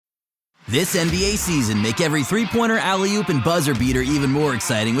This NBA season, make every three-pointer, alley-oop, and buzzer beater even more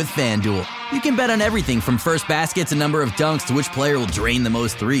exciting with FanDuel. You can bet on everything from first basket to number of dunks to which player will drain the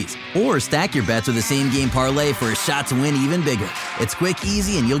most threes. Or stack your bets with a same-game parlay for a shot to win even bigger. It's quick,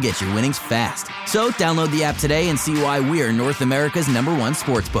 easy, and you'll get your winnings fast. So download the app today and see why we're North America's #1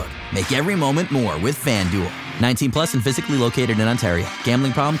 sportsbook. Make every moment more with FanDuel. 19 plus and physically located in Ontario.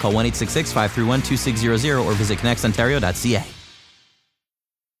 Gambling problem? Call 1-866-531-2600 or visit connectsontario.ca.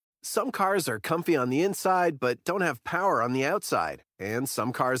 Some cars are comfy on the inside, but don't have power on the outside. And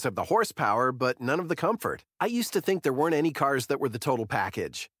some cars have the horsepower, but none of the comfort. I used to think there weren't any cars that were the total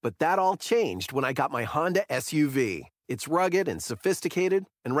package. But that all changed when I got my Honda SUV. It's rugged and sophisticated.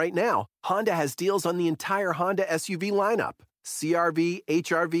 And right now, Honda has deals on the entire Honda SUV lineup. CR-V,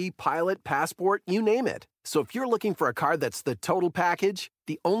 HR-V, Pilot, Passport, you name it. So if you're looking for a car that's the total package,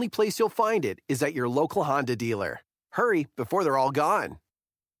 the only place you'll find it is at your local Honda dealer. Hurry before they're all gone.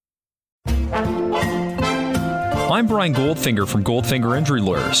 I'm Brian Goldfinger from Goldfinger Injury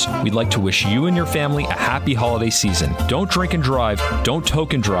Lawyers. We'd like to wish you and your family a happy holiday season. Don't drink and drive, don't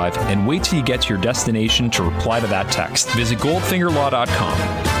token drive, and wait till you get to your destination to reply to that text. Visit goldfingerlaw.com.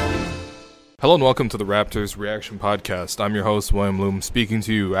 Hello and welcome to the Raptors Reaction Podcast. I'm your host, William Bloom, speaking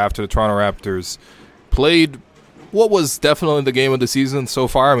to you after the Toronto Raptors played what was definitely the game of the season so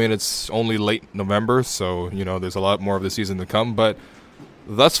far. I mean, it's only late November, so, there's a lot more of the season to come, but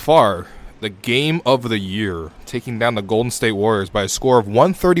thus far, the game of the year, taking down the Golden State Warriors by a score of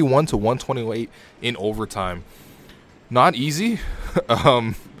 131 to 128 in overtime. Not easy,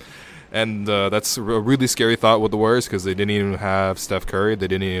 and that's a really scary thought with the Warriors because they didn't even have Steph Curry, they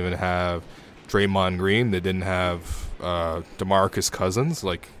didn't even have Draymond Green, they didn't have DeMarcus Cousins.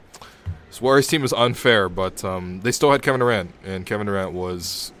 This Warriors team is unfair, but they still had Kevin Durant, and Kevin Durant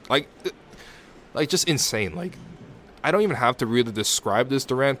was just insane. I don't even have to really describe this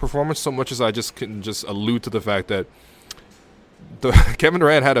Durant performance so much as I just can just allude to the fact that Kevin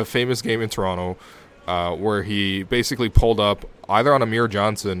Durant had a famous game in Toronto where he basically pulled up either on Amir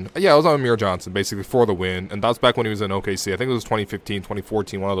Johnson. Yeah, it was on Amir Johnson, basically, for the win. And that was back when he was in OKC. I think it was 2015,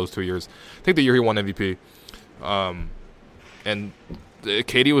 2014, one of those 2 years. I think the year he won MVP. And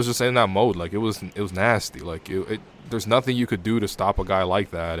KD was just in that mode. It was nasty. There's nothing you could do to stop a guy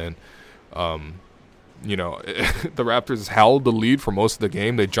like that. And the Raptors held the lead for most of the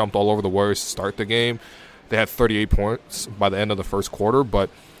game. They jumped all over the Warriors to start the game. They had 38 points by the end of the first quarter,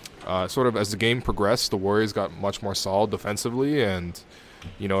 but sort of as the game progressed, the Warriors got much more solid defensively, and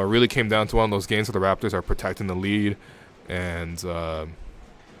it really came down to one of those games where the Raptors are protecting the lead, and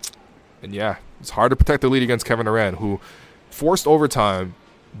yeah, it's hard to protect the lead against Kevin Durant, who forced overtime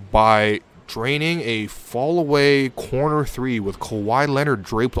by draining a fall-away corner three with Kawhi Leonard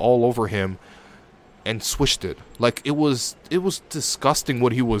draped all over him, and swished it. It was disgusting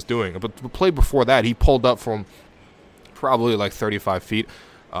what he was doing. But the play before that, he pulled up from probably 35 feet.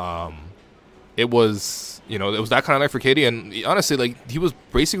 It was that kind of night for KD, and honestly, he was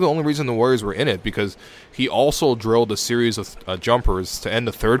basically the only reason the Warriors were in it, because he also drilled a series of jumpers to end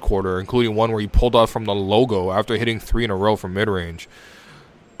the third quarter, including one where he pulled off from the logo after hitting 3 in a row from mid-range.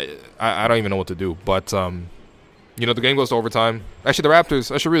 I don't even know what to do, but the game goes to overtime. Actually, the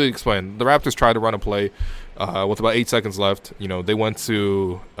Raptors, I should really explain. The Raptors tried to run a play with about 8 seconds left. They went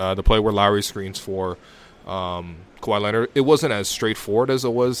to the play where Lowry screens for Kawhi Leonard. It wasn't as straightforward as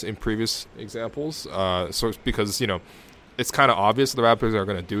it was in previous examples. So it's because, it's kind of obvious the Raptors are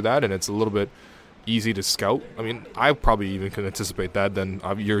going to do that, and it's a little bit easy to scout. I mean, I probably even can anticipate that. Then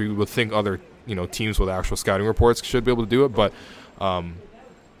you would think other, teams with actual scouting reports should be able to do it. But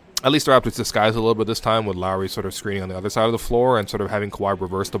at least the Raptors disguised a little bit this time with Lowry sort of screening on the other side of the floor and sort of having Kawhi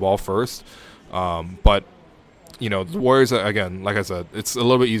reverse the ball first. But, the Warriors, again, like I said, it's a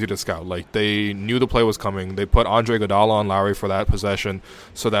little bit easier to scout. They knew the play was coming. They put Andre Iguodala on Lowry for that possession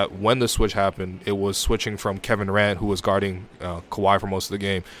so that when the switch happened, it was switching from Kevin Durant, who was guarding Kawhi for most of the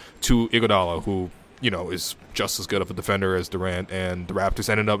game, to Iguodala, who, is just as good of a defender as Durant. And the Raptors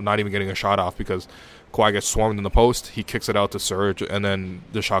ended up not even getting a shot off because Kawhi gets swarmed in the post, he kicks it out to Serge, and then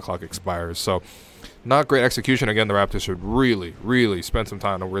the shot clock expires. So, not great execution. Again, the Raptors should really, really spend some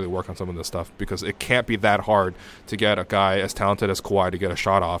time to really work on some of this stuff, because it can't be that hard to get a guy as talented as Kawhi to get a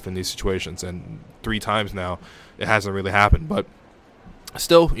shot off in these situations. And 3 times now, it hasn't really happened. But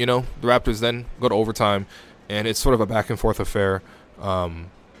still, the Raptors then go to overtime, and it's sort of a back-and-forth affair.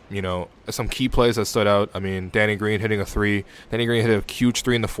 Some key plays that stood out. I mean, Danny Green hitting a 3. Danny Green hit a huge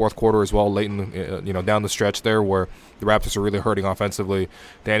 3 in the fourth quarter as well, late in down the stretch there, where the Raptors are really hurting offensively.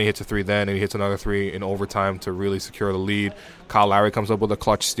 Danny hits a 3 then, and he hits another 3 in overtime to really secure the lead. Kyle Lowry comes up with a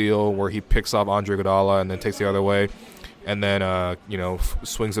clutch steal where he picks up Andre Iguodala and then takes the other way. and then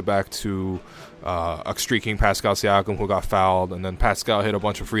swings it back to a streaking Pascal Siakam, who got fouled, and then Pascal hit a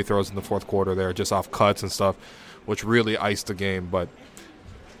bunch of free throws in the fourth quarter there, just off cuts and stuff, which really iced the game. But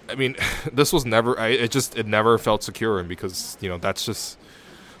I mean, this was never. It never felt secure, and because that's just.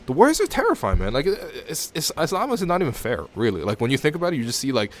 The Warriors are terrifying, man. Like, it's honestly not even fair, really. Like, when you think about it, you just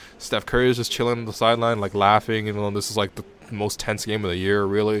see, like, Steph Curry is just chilling on the sideline, like, laughing. This is, like, the most tense game of the year,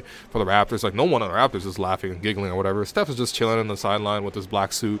 really, for the Raptors. Like, no one on the Raptors is laughing and giggling or whatever. Steph is just chilling on the sideline with his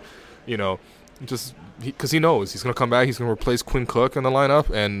black suit, just because he knows he's going to come back. He's going to replace Quinn Cook in the lineup,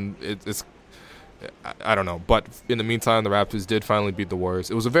 and it's I don't know. But in the meantime, the Raptors did finally beat the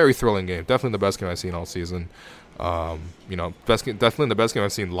Warriors. It was a very thrilling game. Definitely the best game I've seen all season. Definitely the best game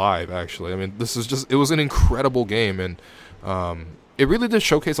I've seen live, actually. I mean, it was an incredible game, and it really did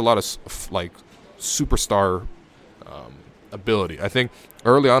showcase a lot of superstar ability. I think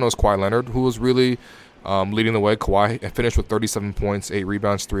early on it was Kawhi Leonard who was really leading the way. Kawhi finished with 37 points, 8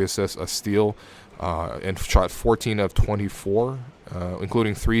 rebounds, 3 assists, a steal, and shot 14 of 24,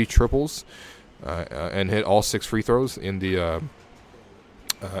 including 3 triples, and hit all 6 free throws in the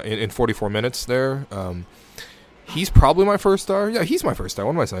in 44 minutes there. He's probably my first star. Yeah, he's my first star.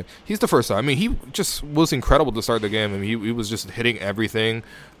 What am I saying? He's the first star. I mean, he just was incredible to start the game. I mean, he was just hitting everything.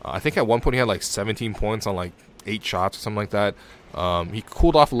 I think at one point he had like 17 points on like 8 shots or something like that. He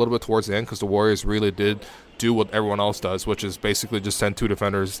cooled off a little bit towards the end because the Warriors really did do what everyone else does, which is basically just send 2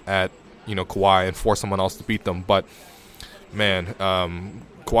 defenders at Kawhi and force someone else to beat them. But man,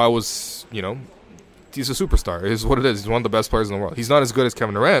 Kawhi was he's a superstar. It is what it is. He's one of the best players in the world. He's not as good as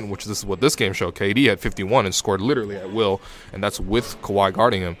Kevin Durant, which is what this game showed. KD had 51 and scored literally at will, and that's with Kawhi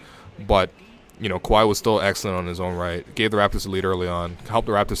guarding him. But, Kawhi was still excellent on his own right. Gave the Raptors the lead early on, helped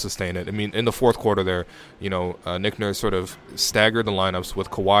the Raptors sustain it. I mean, in the fourth quarter there, Nick Nurse sort of staggered the lineups with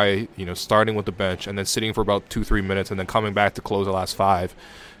Kawhi, starting with the bench and then sitting for about 2-3 minutes and then coming back to close the last 5.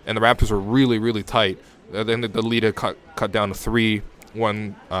 And the Raptors were really, really tight. Then the lead had cut down to 3.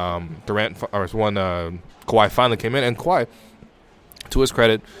 When Kawhi finally came in, and Kawhi, to his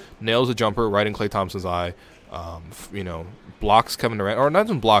credit, nails a jumper right in Klay Thompson's eye. Blocks Kevin Durant, or not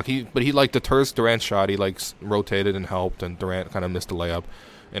even block, but he deters Durant's shot. He rotated and helped, and Durant kind of missed the layup,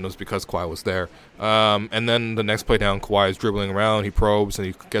 and it was because Kawhi was there. And then the next play down, Kawhi is dribbling around, he probes, and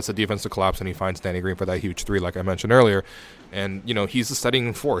he gets the defense to collapse, and he finds Danny Green for that huge 3, like I mentioned earlier. And he's the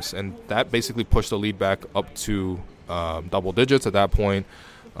steadying force, and that basically pushed the lead back up to double digits at that point.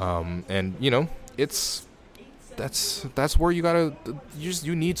 And that's where you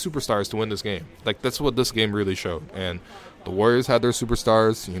need superstars to win this game. Like, that's what this game really showed. And the Warriors had their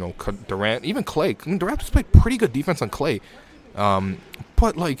superstars, Durant, even Klay. I mean, the Raptors played pretty good defense on Klay.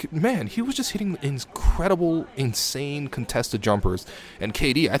 But man, he was just hitting incredible, insane contested jumpers. And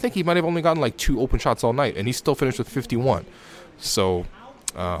KD, I think he might have only gotten 2 open shots all night, and he still finished with 51. So,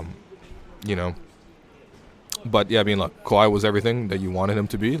 But, yeah, I mean, look, Kawhi was everything that you wanted him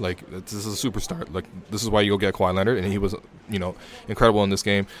to be. This is a superstar. This is why you go get Kawhi Leonard, and he was, incredible in this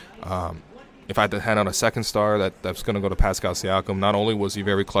game. If I had to hand out a second star, that's going to go to Pascal Siakam. Not only was he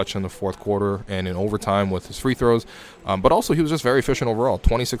very clutch in the fourth quarter and in overtime with his free throws, but also he was just very efficient overall.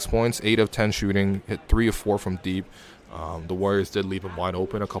 26 points, 8 of 10 shooting, hit 3 of 4 from deep. The Warriors did leave him wide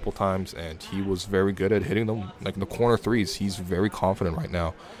open a couple times, and he was very good at hitting them. The corner threes, he's very confident right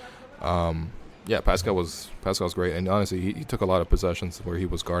now. Yeah, Pascal's great, and honestly, he took a lot of possessions where he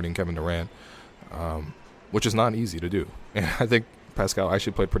was guarding Kevin Durant, which is not easy to do. And I think Pascal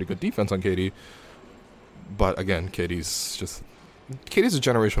actually played pretty good defense on KD, but again, KD's a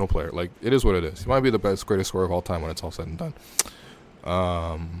generational player. It is what it is. He might be the greatest scorer of all time when it's all said and done.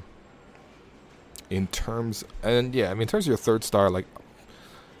 In terms of your third star,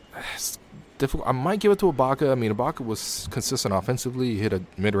 it's difficult. I might give it to Ibaka. I mean, Ibaka was consistent offensively. He hit a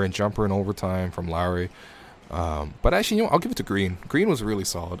mid-range jumper in overtime from Lowry. But actually, I'll give it to Green. Green was really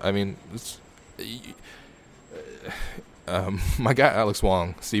solid. I mean, my guy Alex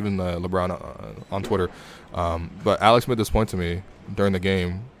Wong, Steven LeBron on Twitter, but Alex made this point to me during the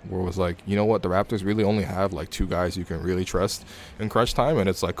game where it was the Raptors really only have 2 guys you can really trust in crunch time, and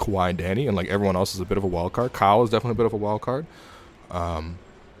it's Kawhi and Danny, and everyone else is a bit of a wild card. Kyle is definitely a bit of a wild card.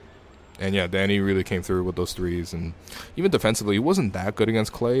 And yeah, Danny really came through with those threes, and even defensively, he wasn't that good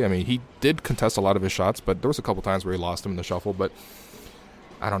against Klay. I mean, he did contest a lot of his shots, but there was a couple times where he lost them in the shuffle. But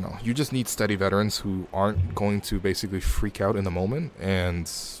I don't know. You just need steady veterans who aren't going to basically freak out in the moment, and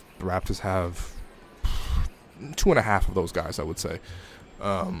the Raptors have 2.5 of those guys, I would say.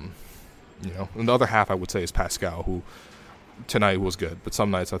 And the other half, I would say, is Pascal, who tonight was good, but some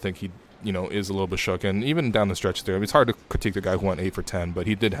nights I think he is a little bit shook. And even down the stretch there, it's hard to critique the guy who went 8 for 10, but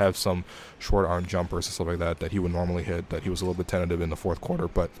he did have some short arm jumpers and stuff like that he would normally hit, that he was a little bit tentative in the fourth quarter.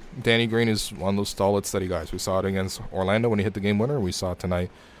 But Danny Green is one of those solid, steady guys. We saw it against Orlando when he hit the game winner. We saw it tonight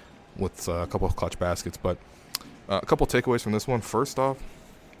with a couple of clutch baskets. But a couple of takeaways from this one. First off,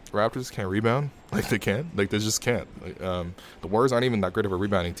 Raptors can't rebound. They can't. They just can't. The Warriors aren't even that great of a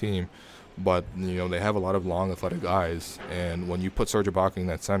rebounding team, but they have a lot of long, athletic guys. And when you put Serge Ibaka in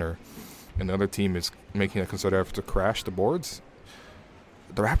that center, and the other team is making a concerted effort to crash the boards,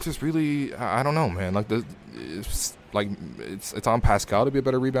 the Raptors really, I don't know, man. It's on Pascal to be a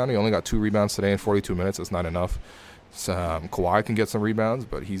better rebounder. He only got 2 rebounds today in 42 minutes. That's not enough. Kawhi can get some rebounds,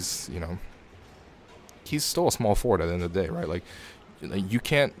 but he's still a small forward at the end of the day, right? You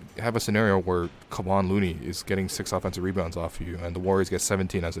can't have a scenario where Kevon Looney is getting 6 offensive rebounds off of you and the Warriors get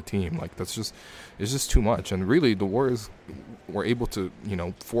 17 as a team. It's just too much. And really, the Warriors were able to,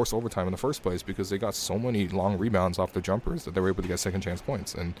 force overtime in the first place because they got so many long rebounds off their jumpers that they were able to get second chance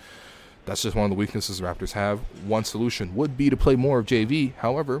points. And that's just one of the weaknesses the Raptors have. One solution would be to play more of JV.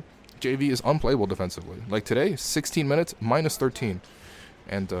 However, JV is unplayable defensively. Like today, 16 minutes, minus 13.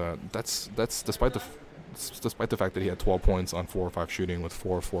 And that's despite the fact that he had 12 points on 4 or 5 shooting with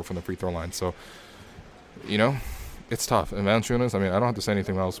 4 or 4 from the free throw line. So, it's tough. And Valanciunas, I don't have to say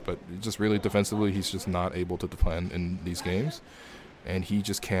anything else, but just really defensively, he's just not able to defend in these games. And he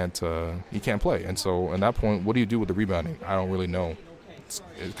just can't play. And so, at that point, what do you do with the rebounding? I don't really know.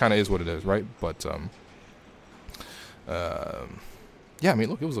 It kind of is what it is, right? But, look,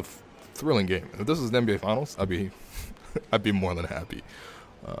 it was a thrilling game. If this was the NBA Finals, I'd be more than happy.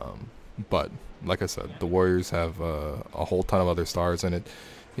 But like I said, the Warriors have a whole ton of other stars, and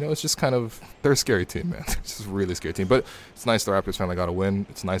it's just kind of, they're a scary team, man. It's just a really scary team. But it's nice the Raptors finally got a win.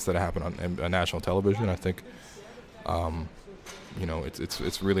 It's nice that it happened on national television. I think,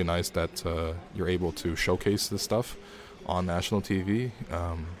 it's really nice that you're able to showcase this stuff on national TV.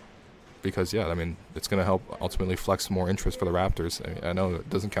 Because, it's going to help ultimately flex more interest for the Raptors. I know it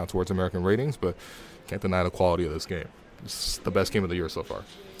doesn't count towards American ratings, but can't deny the quality of this game. It's the best game of the year so far.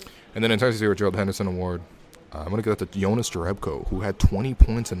 And then in terms of the Gerald Henderson Award, I'm going to give that to Jonas Jerebko, who had 20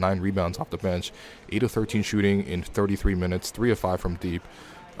 points and 9 rebounds off the bench, 8 of 13 shooting in 33 minutes, 3 of 5 from deep.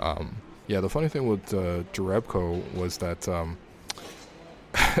 The funny thing with Jerebko was that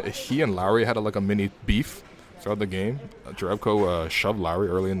he and Lowry had a mini beef throughout the game. Jerebko shoved Lowry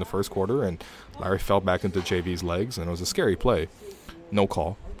early in the first quarter, and Lowry fell back into JV's legs, and it was a scary play. No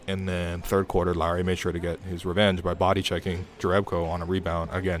call. And then third quarter, Lowry made sure to get his revenge by body checking Jerebko on a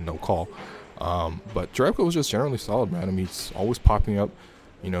rebound. Again, no call. But Jerebko was just generally solid, man. He's always popping up,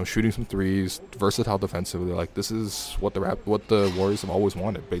 shooting some threes, versatile defensively. This is what the Warriors have always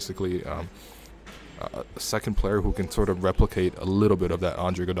wanted, basically. A second player who can sort of replicate a little bit of that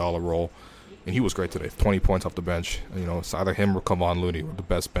Andre Iguodala role. And he was great today, 20 points off the bench. It's either him or Kevon Looney were the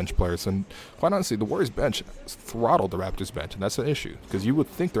best bench players. And quite honestly, the Warriors bench throttled the Raptors bench, and that's an issue. Because you would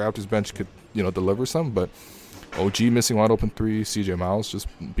think the Raptors bench could, deliver some, but OG missing wide open 3, CJ Miles just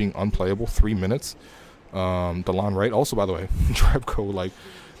being unplayable, 3 minutes. DeLon Wright, also, by the way, Jerebko,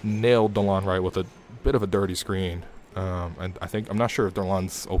 nailed DeLon Wright with a bit of a dirty screen. And I'm not sure if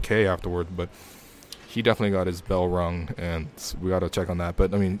DeLon's okay afterward, but he definitely got his bell rung, and we got to check on that.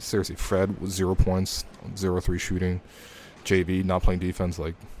 But, seriously, Fred was 0 points, 0-3 shooting. JV not playing defense.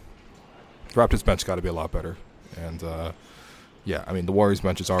 Raptors bench got to be a lot better. And, the Warriors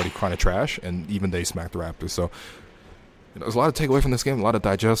bench is already kind of trash, and even they smacked the Raptors. So, there's a lot to take away from this game, a lot to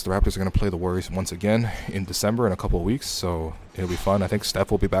digest. The Raptors are going to play the Warriors once again in December in a couple of weeks, so it'll be fun. I think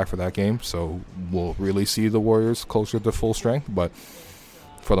Steph will be back for that game, so we'll really see the Warriors closer to full strength. But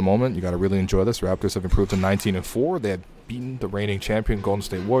for the moment, you got to really enjoy this. Raptors have improved to 19-4. They have beaten the reigning champion Golden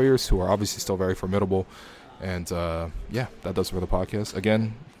State Warriors, who are obviously still very formidable. And, that does it for the podcast.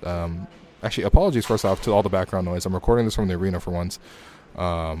 Again, actually, apologies first off to all the background noise. I'm recording this from the arena for once.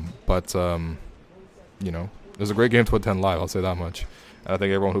 It was a great game to attend live, I'll say that much. And I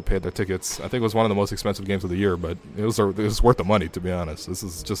think everyone who paid their tickets, I think it was one of the most expensive games of the year, but it was worth the money, to be honest. This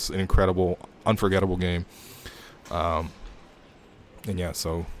is just an incredible, unforgettable game.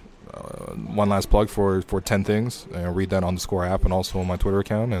 So one last plug for 10 Things. Read that on the Score app and also on my Twitter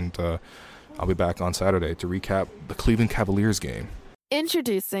account. And I'll be back on Saturday to recap the Cleveland Cavaliers game.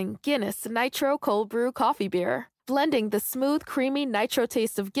 Introducing Guinness Nitro Cold Brew Coffee Beer. Blending the smooth, creamy nitro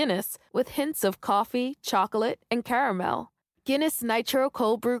taste of Guinness with hints of coffee, chocolate, and caramel. Guinness Nitro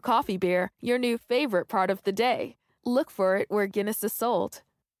Cold Brew Coffee Beer, your new favorite part of the day. Look for it where Guinness is sold.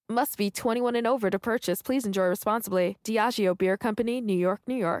 Must be 21 and over to purchase. Please enjoy responsibly. Diageo Beer Company, New York,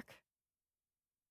 New York.